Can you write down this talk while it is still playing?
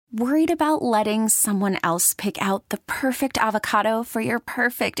Worried about letting someone else pick out the perfect avocado for your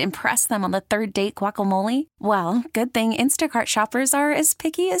perfect impress them on the third date guacamole? Well, good thing Instacart shoppers are as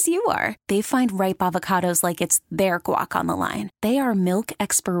picky as you are. They find ripe avocados like it's their guac on the line. They are milk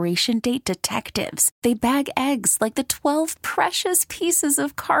expiration date detectives. They bag eggs like the 12 precious pieces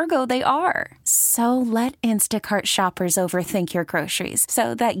of cargo they are. So let Instacart shoppers overthink your groceries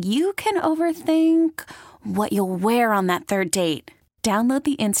so that you can overthink what you'll wear on that third date. Download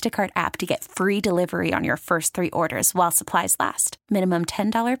the Instacart app to get free delivery on your first 3 orders while supplies last. Minimum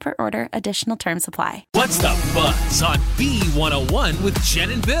 $10 per order. Additional terms apply. What's the buzz on B101 with Jen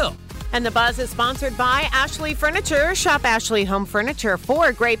and Bill? And the buzz is sponsored by Ashley Furniture. Shop Ashley Home Furniture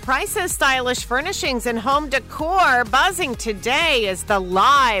for great prices, stylish furnishings, and home decor. Buzzing today is the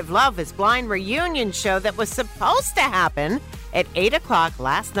live Love is Blind reunion show that was supposed to happen at 8 o'clock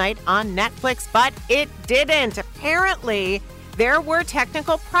last night on Netflix, but it didn't. Apparently, there were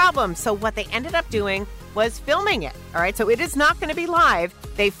technical problems, so what they ended up doing was filming it. All right, so it is not going to be live.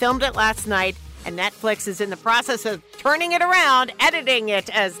 They filmed it last night, and Netflix is in the process of turning it around, editing it,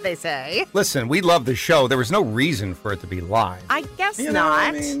 as they say. Listen, we love the show. There was no reason for it to be live. I guess you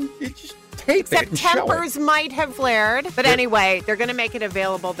not. Know, I mean, you just tape Except it and show tempers it. might have flared. But anyway, they're going to make it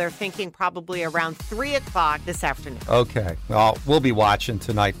available. They're thinking probably around 3 o'clock this afternoon. Okay. Well, we'll be watching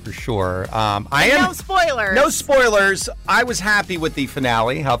tonight for sure. No spoilers. No spoilers. I was happy with the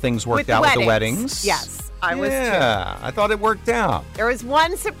finale, how things worked out with the weddings. Yes, I was too. Yeah, I thought it worked out. There was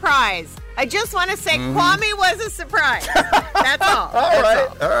one surprise. I just want to say Kwame was a surprise. That's all.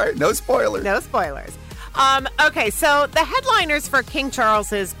 All right. No spoilers. No spoilers. Okay, so the headliners for King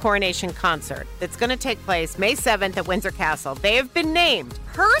Charles's coronation concert that's going to take place May 7th at Windsor Castle, they have been named.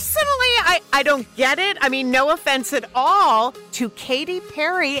 Personally, I don't get it. I mean, no offense at all to Katy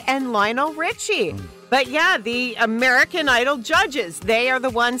Perry and Lionel Ritchie. But yeah, the American Idol judges, they are the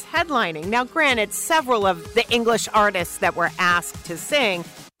ones headlining. Now, granted, several of the English artists that were asked to sing,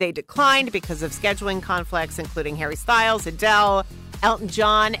 they declined because of scheduling conflicts, including Harry Styles, Adele, Elton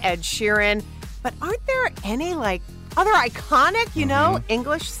John, Ed Sheeran. But aren't there any, other iconic,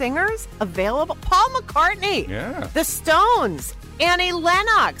 English singers available? Paul McCartney. Yeah. The Stones. Annie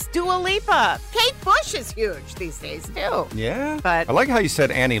Lennox. Dua Lipa. Kate Bush is huge these days, too. Yeah. But I like how you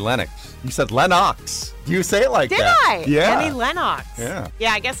said Annie Lennox. You said Lennox. Do you say it like that? Did I? Yeah. Annie Lennox. Yeah.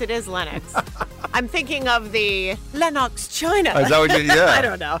 Yeah, I guess it is Lennox. I'm thinking of the Lennox China. Is that what yeah. I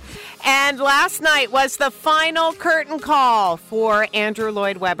don't know. And last night was the final curtain call for Andrew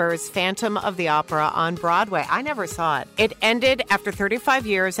Lloyd Webber's Phantom of the Opera on Broadway. I never saw it. It ended after 35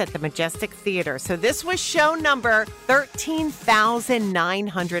 years at the Majestic Theater. So this was show number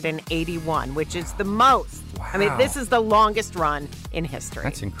 13,981, which is the most. Wow. I mean, this is the longest run in history.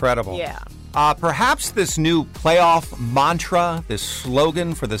 That's incredible. Yeah. Perhaps this new playoff mantra, this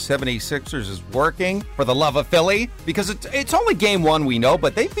slogan for the 76ers is working for the love of Philly, because it's only game one we know,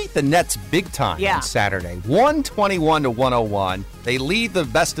 but they beat the Nets big time on Saturday, 121-101. They lead the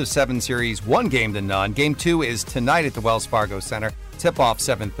best-of-7 series 1-0. Game 2 is tonight at the Wells Fargo Center. Tip-off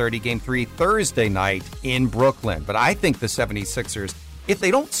 7:30. Game 3 Thursday night in Brooklyn. But I think the 76ers, if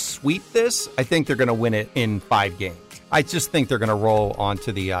they don't sweep this, I think they're going to win it in 5 games. I just think they're going to roll on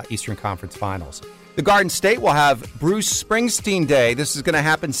to the Eastern Conference Finals. The Garden State will have Bruce Springsteen Day. This is going to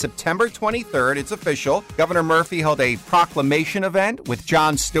happen September 23rd. It's official. Governor Murphy held a proclamation event with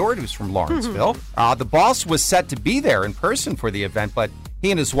Jon Stewart, who's from Lawrenceville. The boss was set to be there in person for the event, but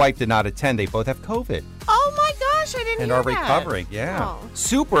he and his wife did not attend. They both have COVID. Oh, my gosh, I didn't and hear are that. recovering, yeah. Oh.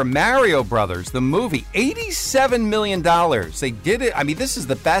 Super Mario Brothers, the movie, $87 million. They did it. I mean, this is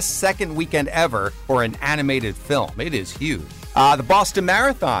the best second weekend ever for an animated film. It is huge. The Boston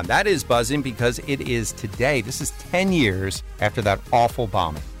Marathon, that is buzzing because it is today. This is 10 years after that awful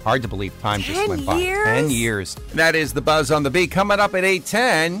bombing. Hard to believe time just went by. 10 years. That is the buzz on the Bee. Coming up at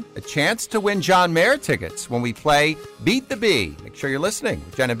 8:10, a chance to win John Mayer tickets when we play Beat the Bee. Make sure you're listening.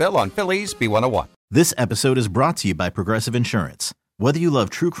 Jen and Bill on Phillies B101. This episode is brought to you by Progressive Insurance. Whether you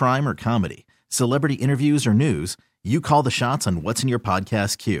love true crime or comedy, celebrity interviews or news, you call the shots on what's in your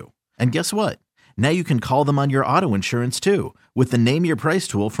podcast queue. And guess what? Now you can call them on your auto insurance too with the Name Your Price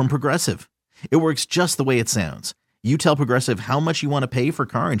tool from Progressive. It works just the way it sounds. You tell Progressive how much you want to pay for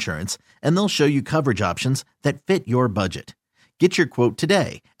car insurance, and they'll show you coverage options that fit your budget. Get your quote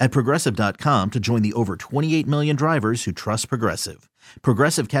today at Progressive.com to join the over 28 million drivers who trust Progressive.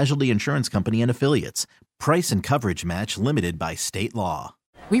 Progressive Casualty Insurance Company and Affiliates. Price and coverage match limited by state law.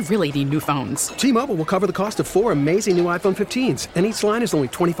 We really need new phones. T-Mobile will cover the cost of 4 amazing new iPhone 15s, and each line is only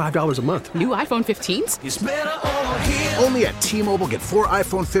 $25 a month. New iPhone 15s? It's better over here. Only at T-Mobile, get 4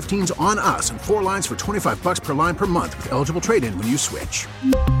 iPhone 15s on us and 4 lines for $25 per line per month with eligible trade-in when you switch.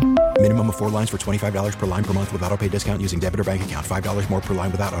 Minimum of 4 lines for $25 per line per month with autopay discount using debit or bank account. $5 more per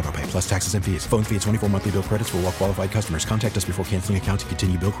line without autopay, plus taxes and fees. Phone fee at 24 monthly bill credits for well-qualified customers. Contact us before canceling account to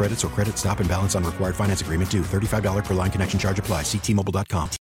continue bill credits or credit stop and balance on required finance agreement due. $35 per line connection charge applies. See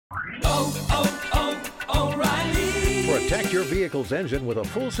T-Mobile.com. O'Reilly. Protect your vehicle's engine with a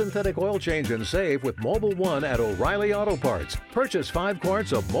full synthetic oil change and save with Mobile One at O'Reilly Auto Parts. Purchase 5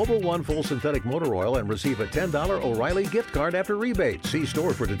 quarts of Mobile One full synthetic motor oil and receive a $10 O'Reilly gift card after rebate. See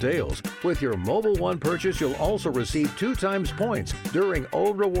store for details. With your Mobile One purchase, you'll also receive 2 times points during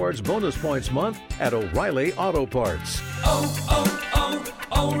O Rewards Bonus Points Month at O'Reilly Auto Parts.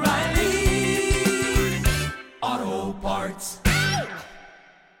 O'Reilly Auto Parts.